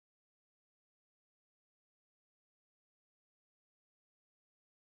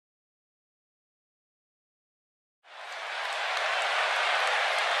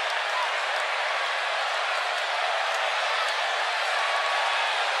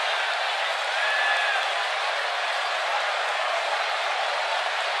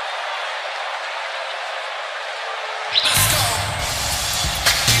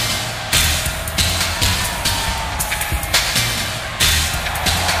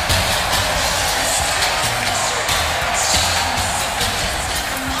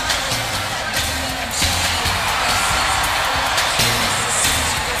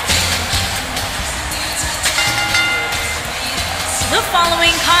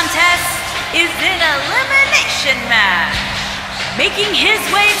is an elimination match. Making his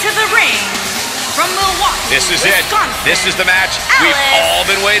way to the ring from Milwaukee, This is Wisconsin, it. This is the match we've all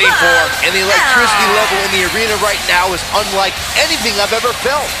been waiting for. And the electricity level in the arena right now is unlike anything I've ever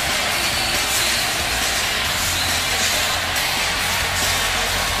felt.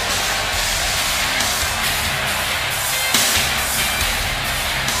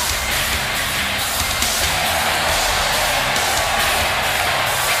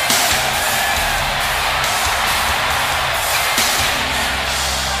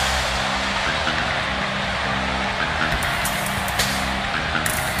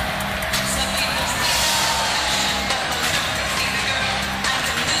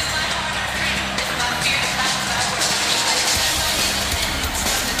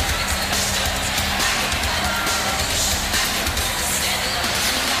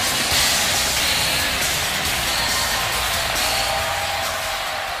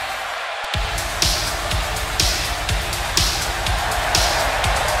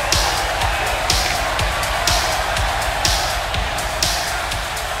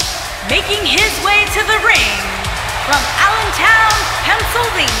 Making his way to the ring from Allentown,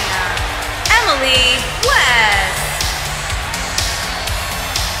 Pennsylvania, Emily West.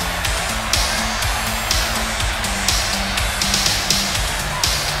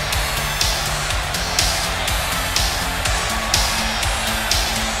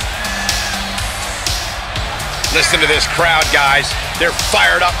 Listen to this crowd, guys. They're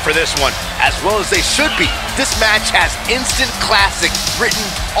fired up for this one. As well as they should be. This match has instant classic written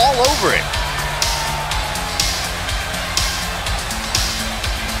all over it.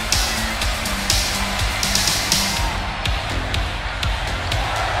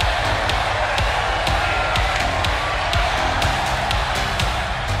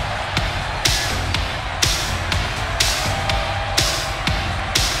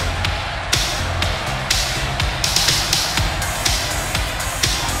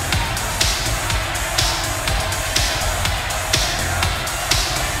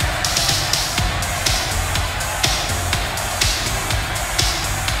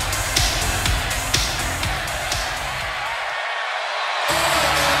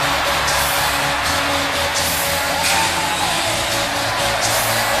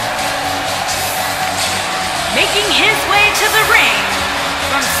 Making his way to the ring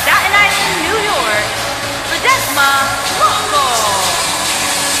from Staten Island, New York, Ledesma Loco.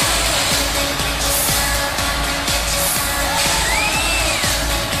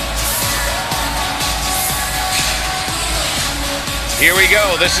 Here we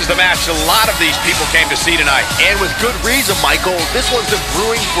go. This is the match a lot of these people came to see tonight. And with good reason, Michael. This one's been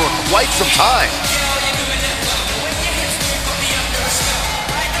brewing for quite some time.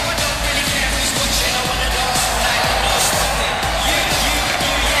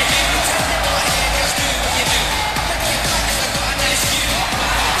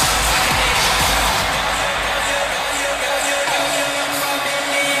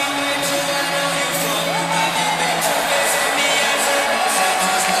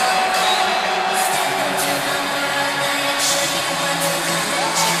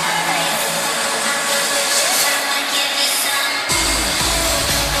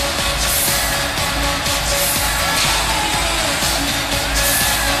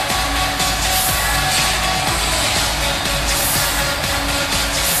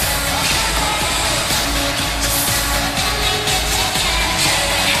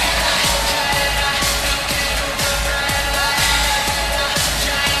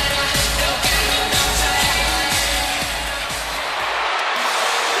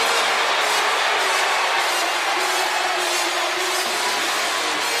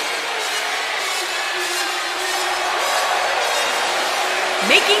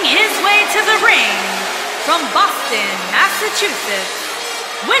 Making his way to the ring from Boston, Massachusetts,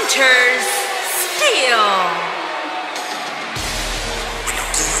 Wynter Steele.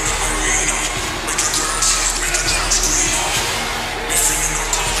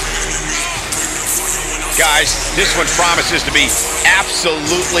 Guys, this one promises to be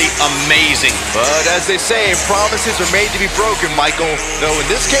absolutely amazing. But as they say, promises are made to be broken, Michael. Though in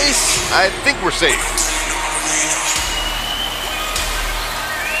this case, I think we're safe.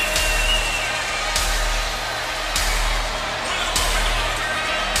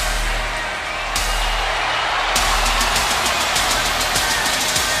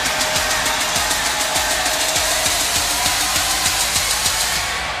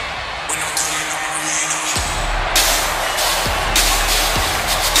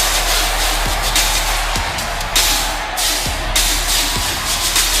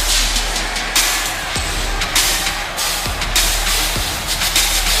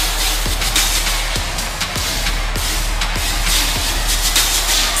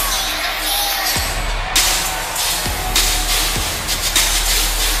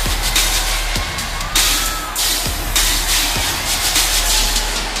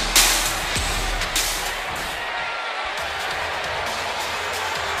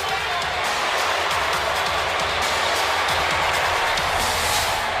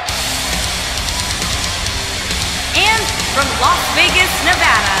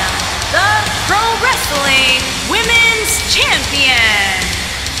 Wrestling Women's Champion,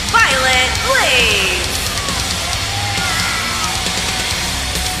 Violet Blaze.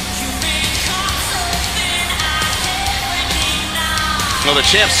 Well, the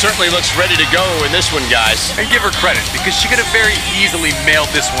champ certainly looks ready to go in this one, guys. And give her credit, because she could have very easily mailed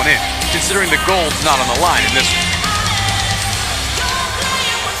this one in, considering the gold's not on the line in this one.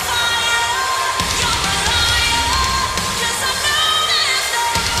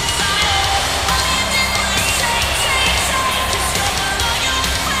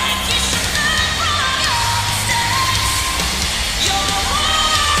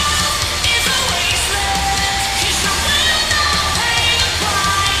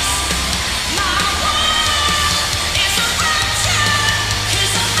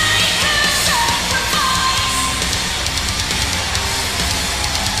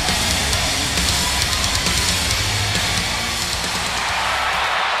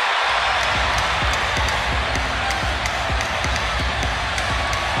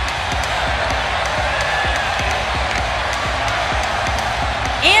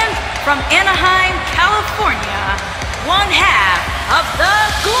 From Anaheim, California, one half of the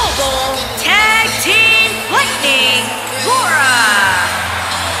Global Tag Team Lightning, Laura.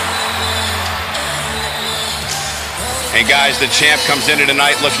 And guys, the champ comes into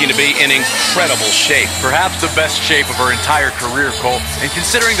tonight looking to be in incredible shape. Perhaps the best shape of her entire career, Cole. And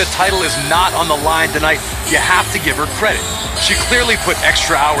considering the title is not on the line tonight, you have to give her credit. She clearly put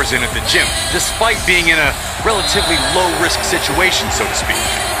extra hours in at the gym, despite being in a relatively low-risk situation, so to speak.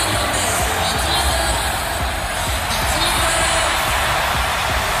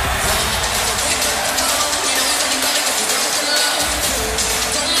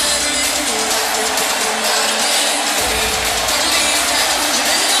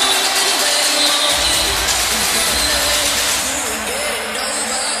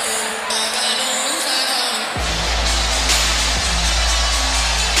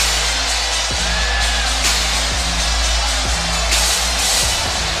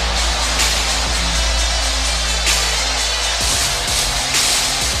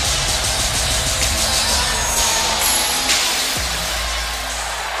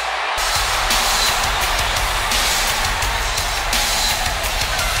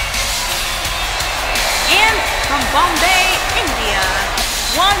 From Bombay, India,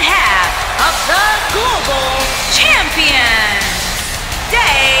 one half of the Global Champion,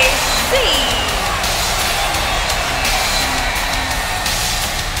 Daisy.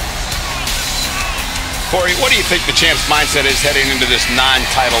 Corey, what do you think the champ's mindset is heading into this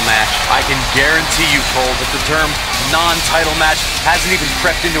non-title match? I can guarantee you, Cole, that the term non-title match hasn't even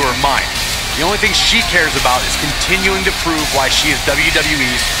crept into her mind. The only thing she cares about is continuing to prove why she is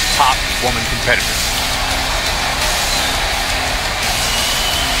WWE's top woman competitor.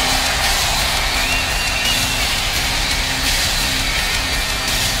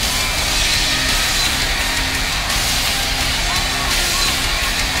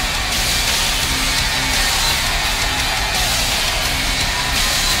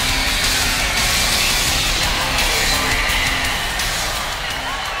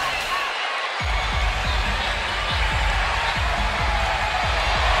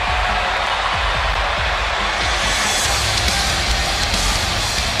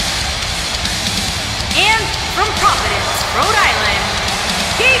 From Providence, Rhode Island,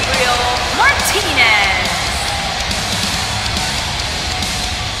 Gabriel Martinez.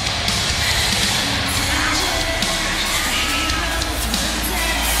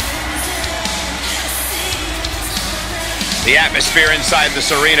 The atmosphere inside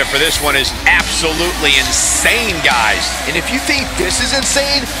this arena for this one is absolutely insane, guys. And if you think this is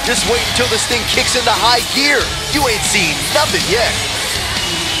insane, just wait until this thing kicks into high gear. You ain't seen nothing yet.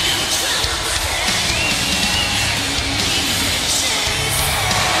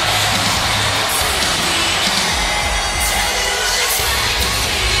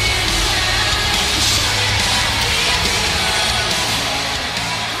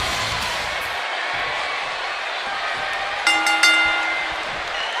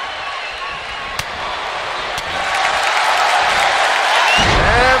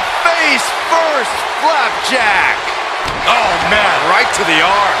 First flapjack. Oh, man, right to the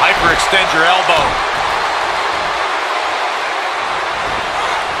arm. Hyperextend your elbow.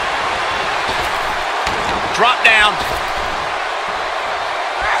 Drop down.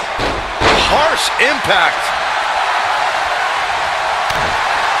 Harsh impact.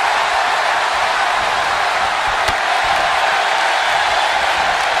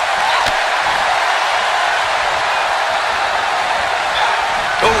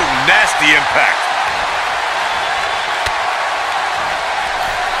 Oh, nasty impact.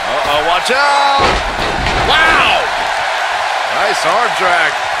 Uh-oh, watch out! Wow! Nice arm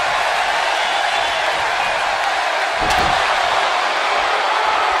drag.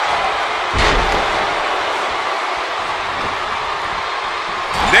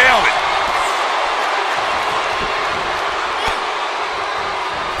 Nailed it.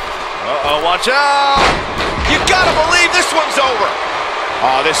 Uh-oh, watch out! You gotta believe this one's over.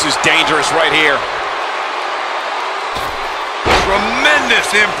 Oh, this is dangerous right here.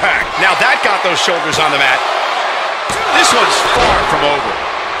 Tremendous impact. Now that got those shoulders on the mat. This one's far from over.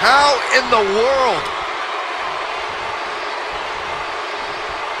 How in the world?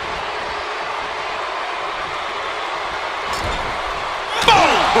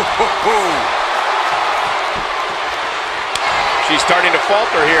 She's starting to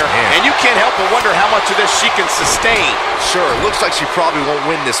falter here, and you can't help but wonder how much of this she can sustain. Sure, looks like she probably won't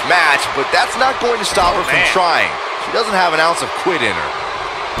win this match, but that's not going to stop her from trying. She doesn't have an ounce of quit in her.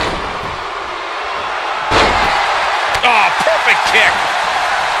 Oh, perfect kick.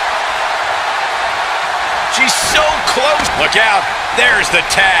 She's so close. Look out. There's the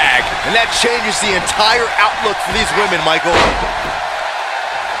tag. And that changes the entire outlook for these women, Michael.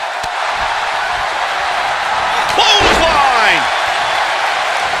 Clothesline.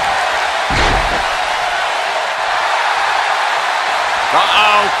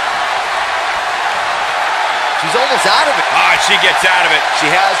 Uh-oh. She's almost out of it. Ah, she gets out of it. She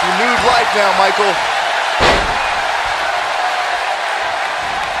has renewed life now, Michael.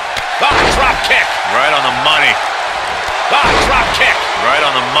 Ah, drop kick. Right on the money. Ah, drop kick. Right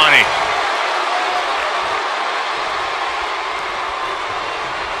on the money.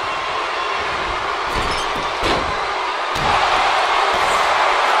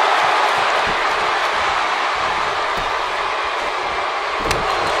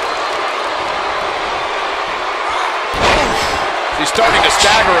 She's starting to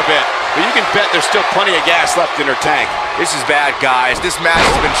stagger a bit, but you can bet there's still plenty of gas left in her tank. This is bad, guys. This match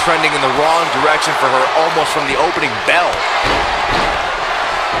has been trending in the wrong direction for her almost from the opening bell.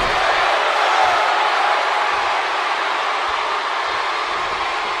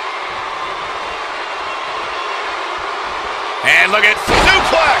 And look at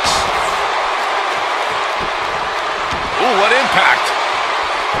suplex. Ooh, what impact.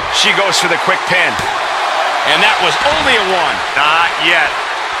 She goes for the quick pin. And that was only a one. Not yet.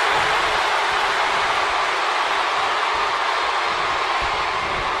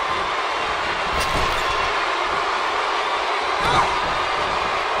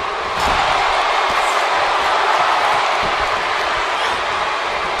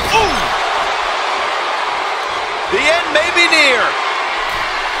 Ooh. The end may be near.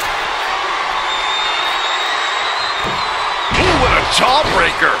 Ooh, what a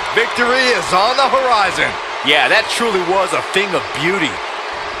jawbreaker. Victory is on the horizon. Yeah, that truly was a thing of beauty.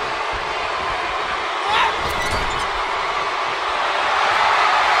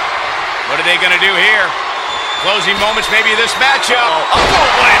 What are they going to do here? Closing moments maybe of this matchup. Oh,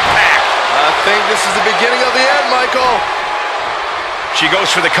 what impact. I think this is the beginning of the end, Michael. She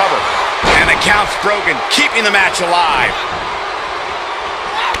goes for the cover. And the count's broken, keeping the match alive.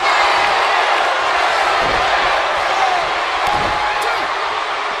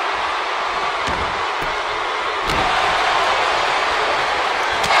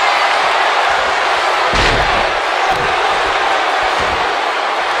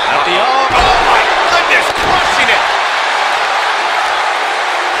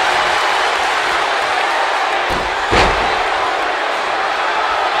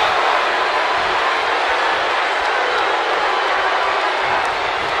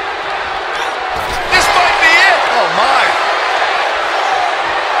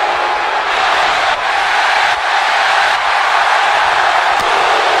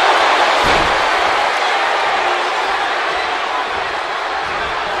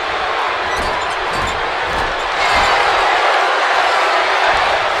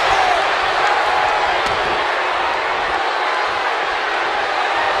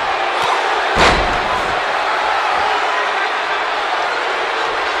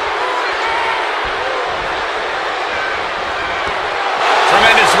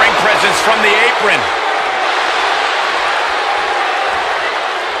 From the apron.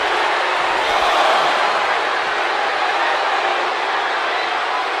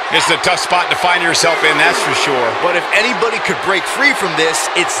 This is a tough spot to find yourself in, that's for sure. But if anybody could break free from this,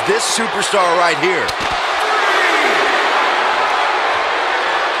 it's this superstar right here.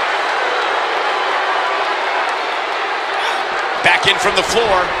 Back in from the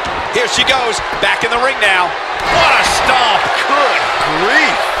floor. Here she goes, back in the ring now. What a stomp, good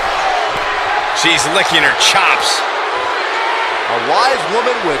grief. She's licking her chops. A wise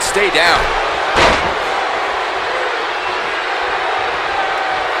woman would stay down.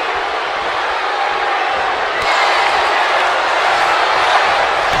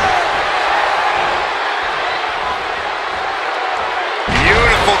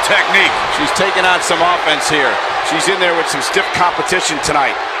 Beautiful technique. She's taking on some offense here. She's in there with some stiff competition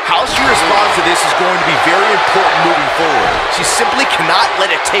tonight. How she responds to this is going to be very important moving forward. She simply cannot let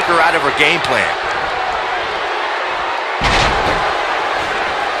it take her out of her game plan.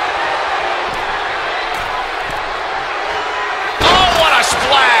 Oh, what a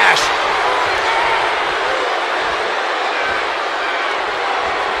splash!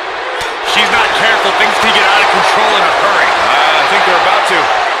 She's not careful. Things can get out of control in a hurry. I think they're about to.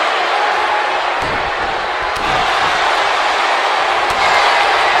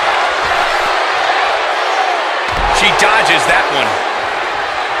 She dodges that one.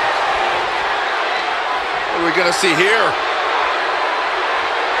 What are we going to see here?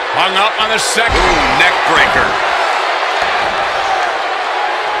 Hung up on the second. Ooh, neck breaker.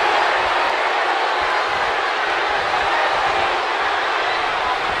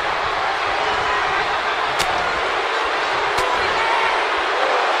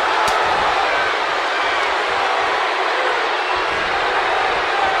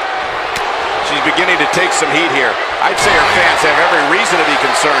 She's beginning to take some heat here. I'd say her fans have every reason to be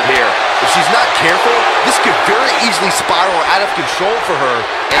concerned here. If she's not careful, this could very easily spiral out of control for her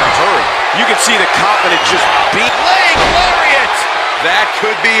in a hurry. You can see the confidence just beat. Leg lariat! That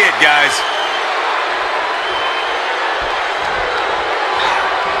could be it, guys.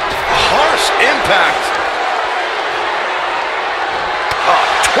 Harsh impact. A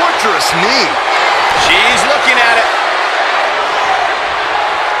torturous knee. She's looking at it.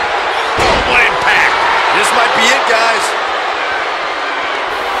 What impact! This might be it, guys.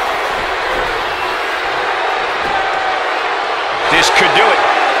 This could do it.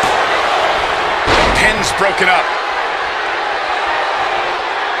 Pin's broken up.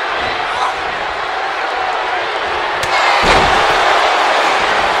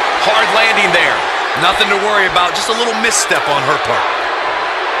 Hard landing there. Nothing to worry about, just a little misstep on her part.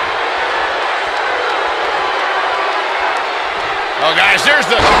 Oh, guys, there's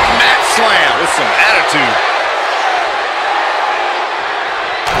the mat slam with some attitude.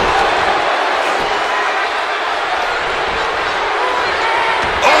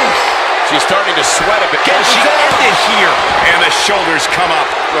 Oh, she's starting to sweat a bit. Can she end it here? And the shoulders come up.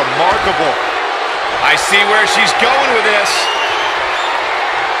 Remarkable. I see where she's going with this.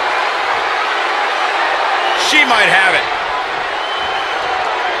 She might have it.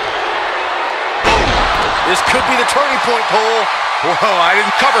 This could be the turning point, Cole. Whoa, I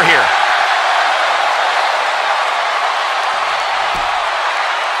didn't cover here.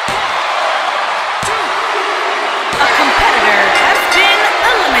 A competitor has been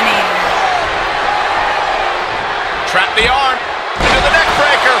eliminated. Trap the arm into the neck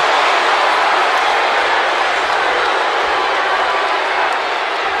breaker.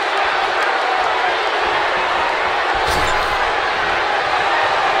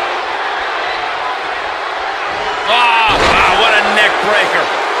 What a neck breaker.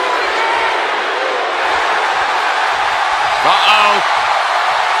 Uh-oh.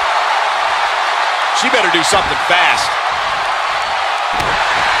 She better do something fast.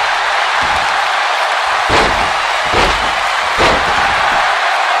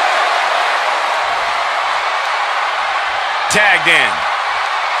 Tagged in.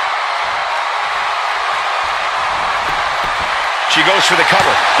 She goes for the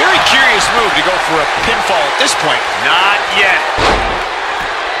cover. Very curious move to go for a pinfall at this point. Not yet.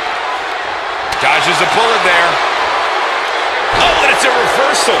 Dodges a bullet there. Oh, and it's a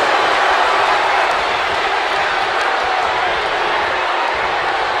reversal.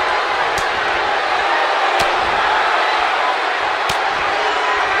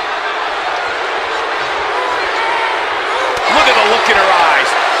 Look at the look in her eyes.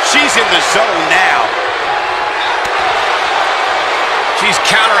 She's in the zone now. She's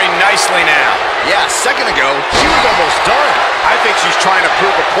countering nicely now. Yeah, a second ago, she was almost done. I think she's trying to prove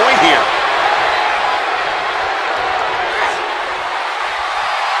a point here.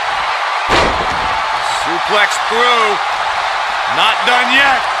 Suplex through. Not done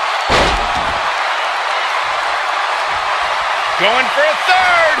yet. Going for a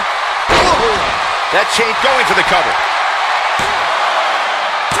third. That change going for the cover.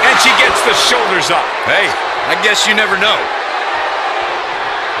 And she gets the shoulders up. Hey, I guess you never know.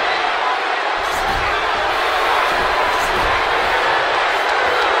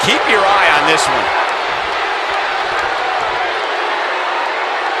 Keep your eye on this one.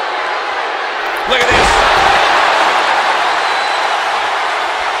 Look at this.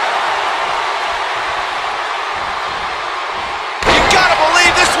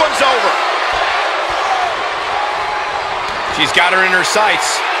 She's got her in her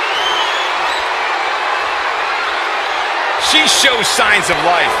sights. She shows signs of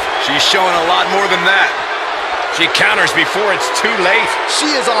life. She's showing a lot more than that. She counters before it's too late.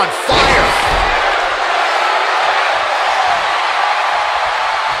 She is on fire.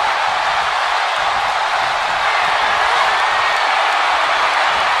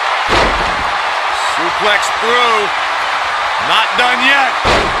 Suplex through. Not done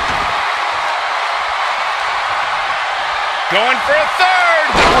yet. Going for a third.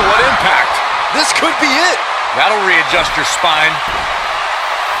 Oh, what impact. This could be it. That'll readjust your spine.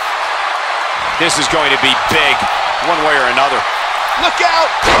 This is going to be big, one way or another. Look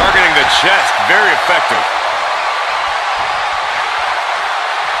out. Targeting the chest. Very effective.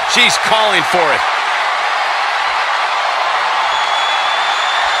 She's calling for it.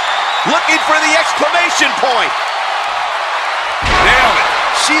 Looking for the exclamation point. Nailed it.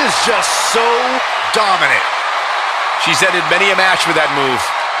 She is just so dominant. She's ended many a match with that move.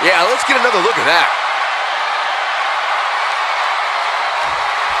 Yeah, let's get another look at that.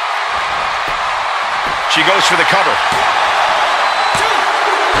 She goes for the cover.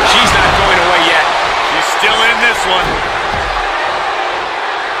 She's not going away yet. She's still in this one.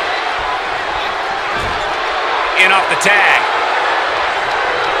 In off the tag.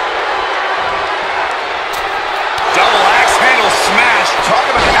 Double axe handle smash. Talk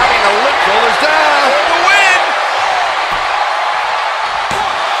about having a lip rollers down. For the win!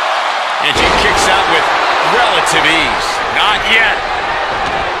 And she kicks out with relative ease. Not yet.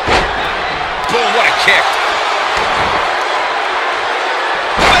 Boom, what a kick.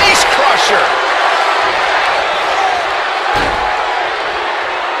 Face crusher.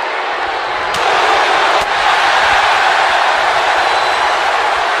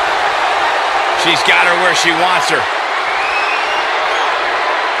 She's got her where she wants her.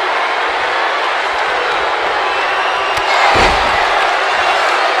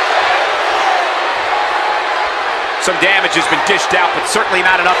 Some damage has been dished out, but certainly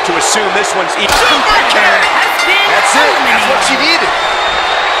not enough to assume this one's even. Super kick has been That's it. That's what she eliminated. needed.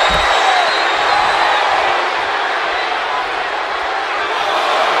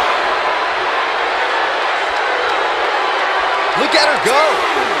 Look at her go.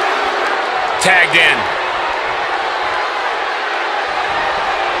 Tagged in.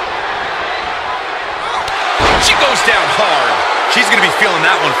 She goes down hard. She's going to be feeling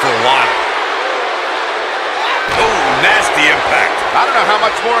that one for a while. Oh, nasty impact. I don't know how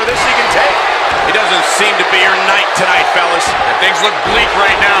much more of this she can take. It doesn't seem to be her night tonight, fellas. And things look bleak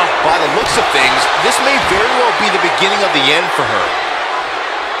right now. By the looks of things, this may very well be the beginning of the end for her.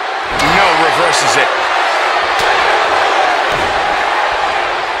 No, reverses it.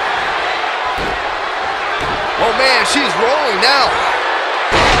 Oh man, she's rolling now.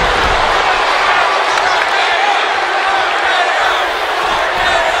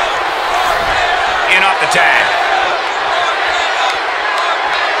 In off the tag.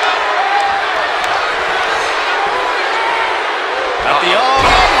 At the oh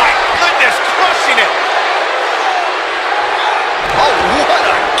my goodness, crushing it. Oh, what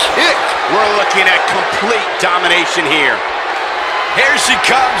a kick. We're looking at complete domination here. Here she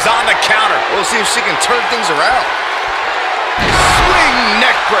comes on the counter. We'll see if she can turn things around. Swing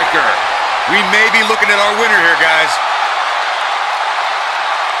neck breaker. We may be looking at our winner here, guys.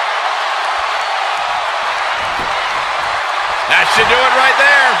 That should do it right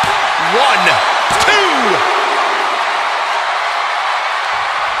there. 1, 2.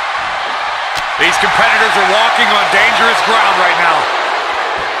 These competitors are walking on dangerous ground right now.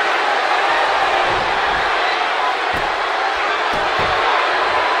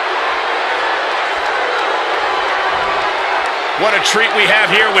 What a treat we have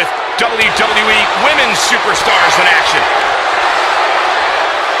here with WWE Women's Superstars in action.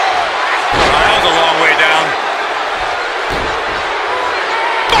 That was a long way down.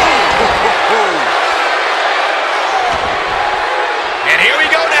 And here we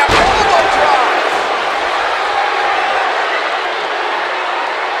go now. Elbow drop.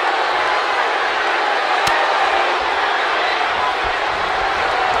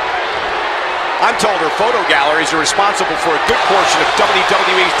 I'm told her photo galleries are responsible for a good portion of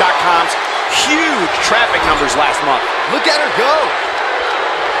WWE.com's huge traffic numbers last month. Look at her go.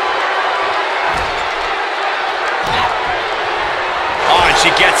 Oh, and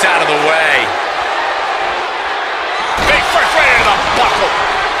she gets out of the way. Big first right into the buckle.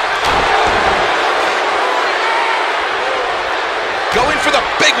 Going for the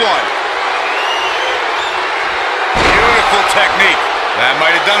big one. Beautiful technique. That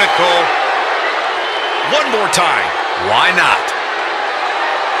might have done it, Cole. One more time. Why not?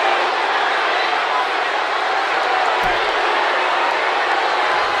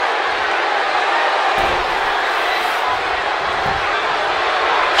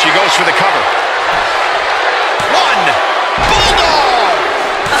 goes for the cover. 1. Bulldog.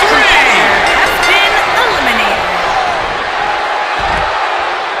 3. Has been eliminated.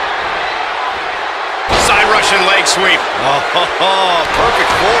 Side Russian leg sweep.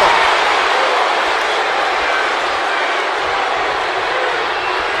 Perfect form.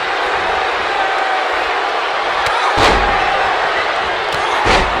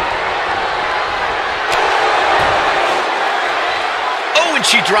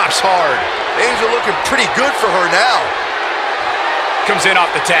 She drops hard. Things are looking pretty good for her now. Comes in off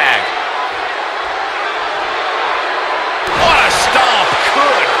the tag. What a stomp.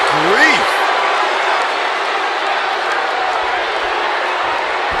 Good grief.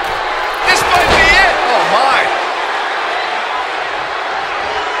 This might be it. Oh, my.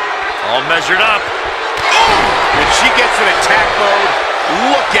 All measured up. Ooh! If she gets in attack mode,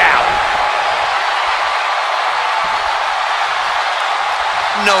 look out.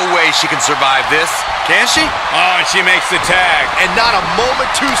 No way she can survive this. Can she? Oh, and she makes the tag. And not a moment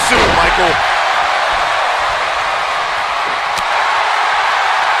too soon, Michael.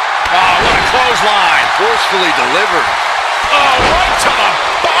 Oh, what a clothesline. Forcefully delivered. Oh, right to the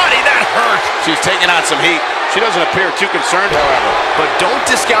body. That hurt. She's taking on some heat. She doesn't appear too concerned, however. But don't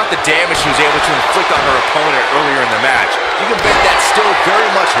discount the damage she was able to inflict on her opponent earlier in the match. You can bet that's still very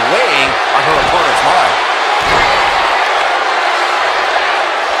much weighing on her opponent's mind.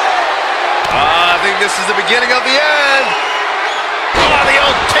 I think this is the beginning of the end. Oh, the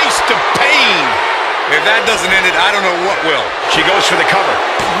old taste of pain. If that doesn't end it, I don't know what will. She goes for the cover.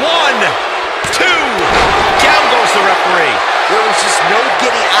 1, 2. Down goes the referee. There was just no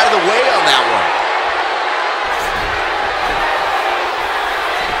getting out of the way on that one.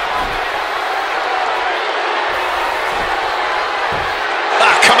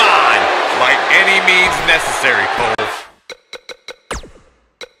 Ah, come on. By any means necessary, Cole.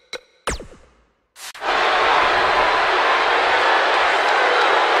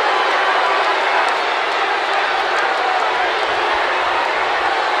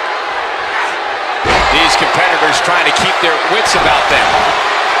 Competitors trying to keep their wits about them.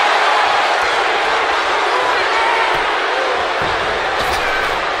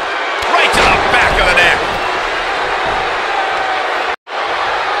 Right to the back of the neck.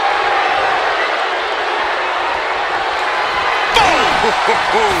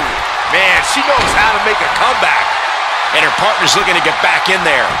 Boom! Man, she knows how to make a comeback. And her partner's looking to get back in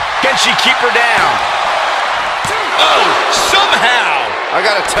there. Can she keep her down? Oh, somehow. I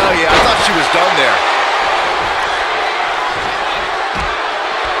gotta tell you, I thought she was done there.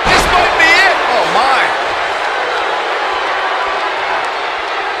 Might be it. Oh, my.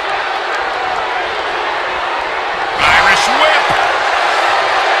 Irish whip.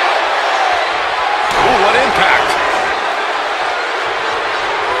 Ooh, what impact.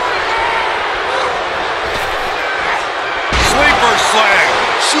 Sleeper slam.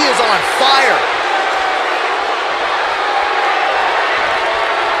 She is on fire.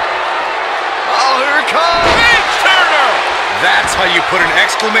 Oh, here it comes. Big Turner. That's how you put an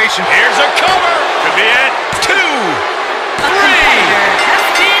exclamation. Here's a cover. Could be it. 2, 3. A competitor has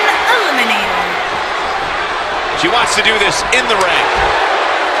been eliminated. She wants to do this in the ring.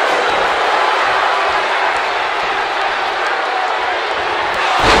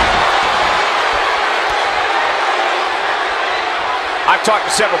 I've talked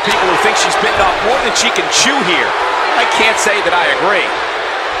to several people who think she's bitten off more than she can chew here. I can't say that I agree.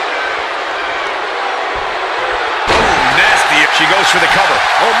 She goes for the cover.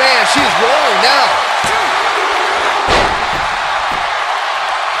 Oh, man, she is rolling now.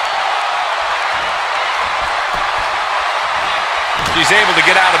 She's able to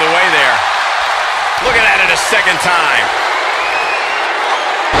get out of the way there. Looking at it a second time.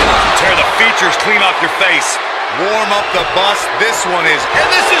 Tear the features clean off your face. Warm up the bust. This one is... And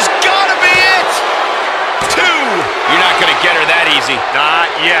this has got to be it! 2. You're not going to get her that easy.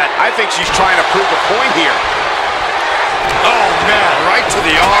 Not yet. I think she's trying to prove a point here. Oh, man, right to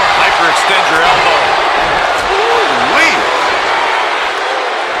the arm. Hyperextend your elbow. Ooh-wee.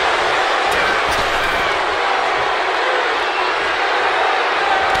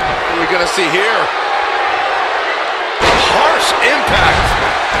 What are we going to see here? Harsh impact.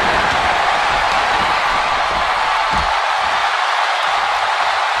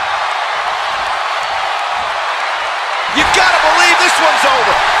 You got to believe this one's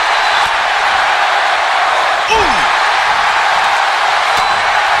over. Ooh.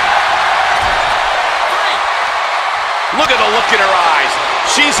 Look at the look in her eyes.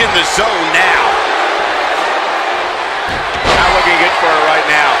 She's in the zone now. Not looking good for her right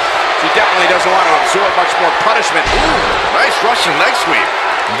now. She definitely doesn't want to absorb much more punishment. Ooh, nice Russian leg sweep.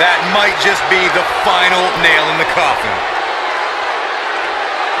 That might just be the final nail in the coffin.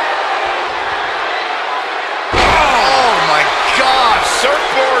 Oh my God!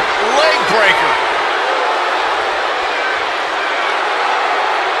 Surfboard leg breaker.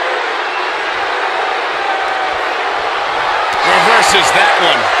 Reverses that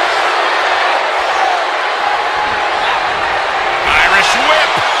one. Irish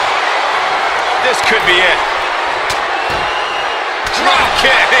whip. This could be it. Drop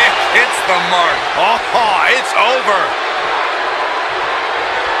kick. Hits the mark. Oh, it's over.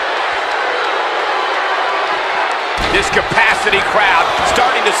 This capacity crowd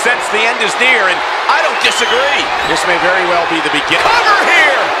starting to sense the end is near, and I don't disagree. This may very well be the beginning. Cover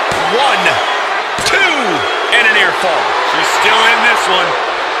here. 1, 2, and an ear fall. She's still in this one.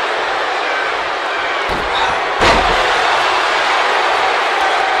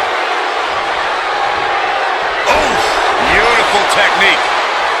 Oh, beautiful technique.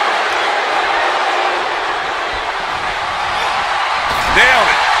 Nailed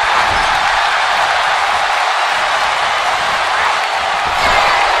it.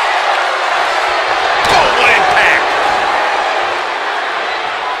 Oh, what impact.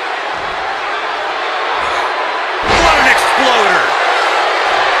 What an exploder.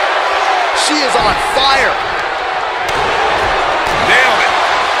 She is on fire. Nailed it.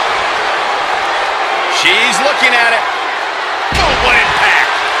 She's looking at it. Oh, what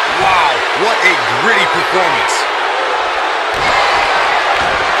impact. Wow, what a gritty performance.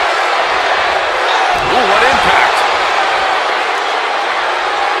 Ooh, what impact.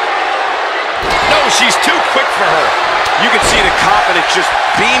 No, she's too quick for her. You can see the confidence just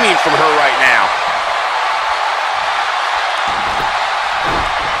beaming from her right now.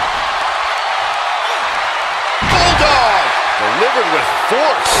 Bulldog! Delivered with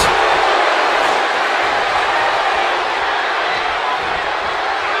force.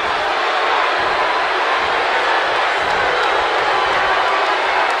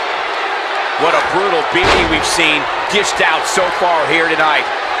 What a brutal beating we've seen dished out so far here tonight.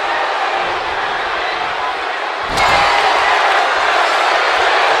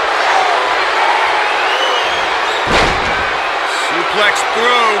 Suplex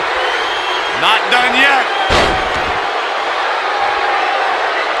through. Not done yet.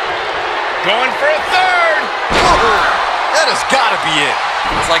 Going for a third. That has got to be it.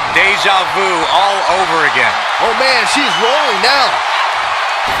 It's like deja vu all over again. Oh man, she's rolling now.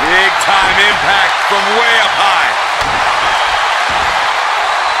 Big time impact from way up high.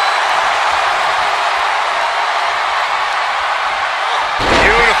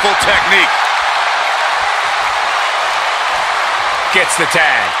 Beautiful technique. Gets the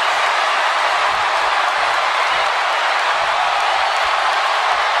tag.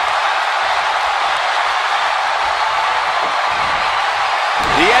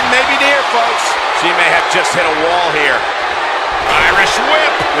 The end may be near, folks. She may have just hit a wall here. Irish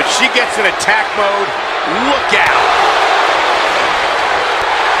whip. When she gets in attack mode, look out.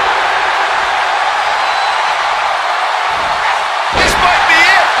 This might be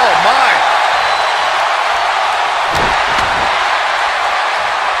it. Oh my.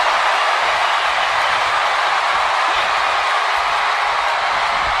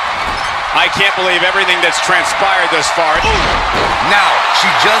 I can't believe everything that's transpired thus far. Now, she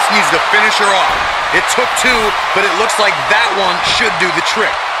just needs to finish her off. It took 2, but it looks like that one should do the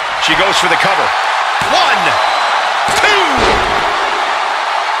trick. She goes for the cover. 1, 2.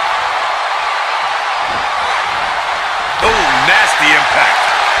 Oh, nasty impact.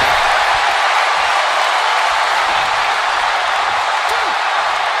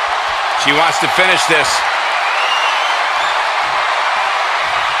 She wants to finish this.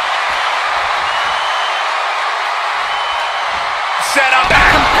 Set up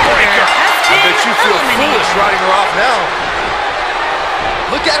backbreaker. I bet you feel foolish riding her off now.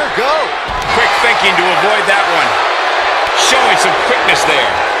 Look at her go. Quick thinking to avoid that one. Showing some quickness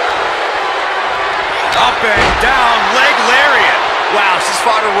there. Up and down, leg lariat. Wow, she's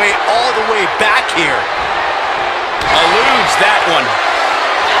fought her way all the way back here. Eludes that one.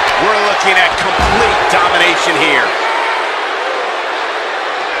 We're looking at complete domination here.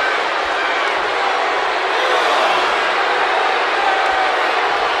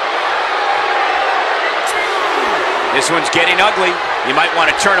 This one's getting ugly. You might want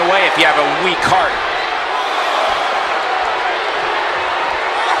to turn away if you have a weak heart.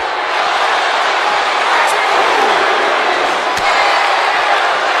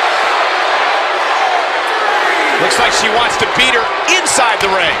 Looks like she wants to beat her inside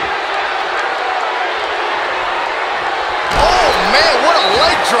the ring. Oh man, what a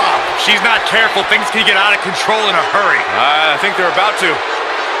leg drop. She's not careful. Things can get out of control in a hurry. I think they're about to.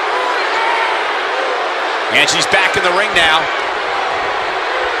 And she's back in the ring now.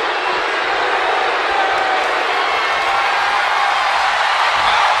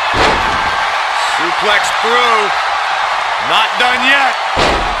 Suplex through. Not done yet.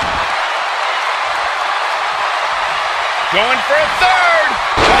 Going for a third.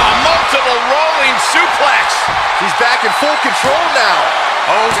 Multiple rolling suplex. She's back in full control now.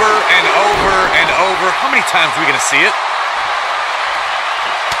 Over and over and over. How many times are we going to see it?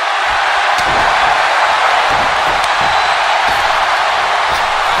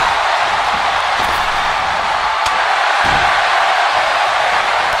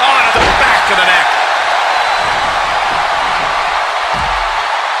 On to the back of the neck.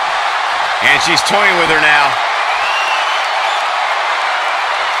 And she's toying with her now.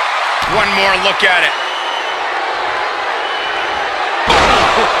 One more look at it.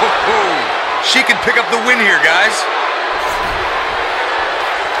 She can pick up the win here, guys.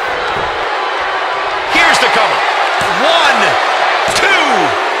 Here's the cover. 1, 2, 3.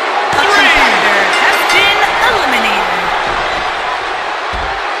 A competitor has been eliminated.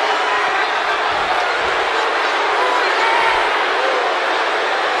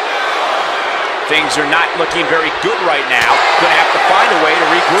 Things are not looking very good right now. Gonna have to find a way to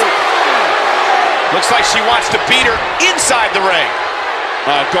regroup. Looks like she wants to beat her inside the ring.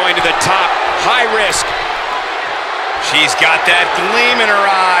 Going to the top, high risk. She's got that gleam in her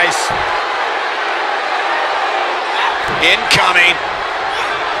eyes. Incoming.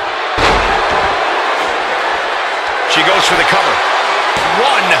 She goes for the cover.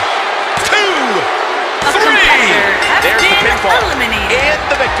 1, 2, 3. There's the pinfall and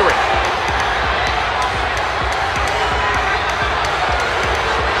the victory.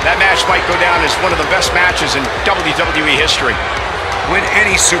 That match might go down as one of the best matches in WWE history. When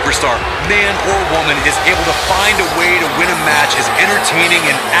any superstar, man or woman, is able to find a way to win a match as entertaining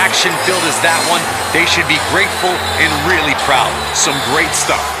and action-filled as that one, they should be grateful and really proud. Some great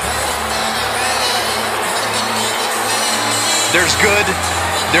stuff. There's good,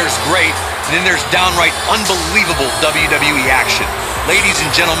 there's great, and then there's downright unbelievable WWE action. Ladies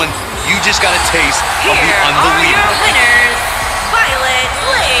and gentlemen, you just got a taste of the Here are unbelievable. your winners. Violet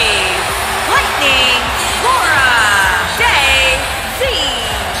Blaze, Lightning, Laura, Jay, Z,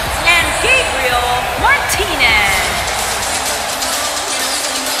 and Gabriel Martinez.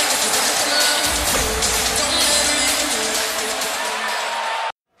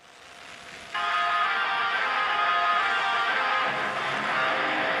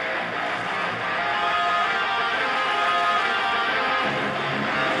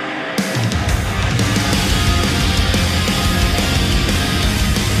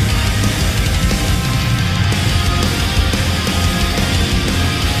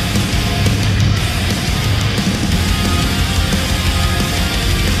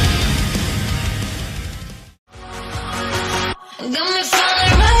 Got me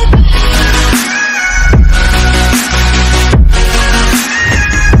falling right.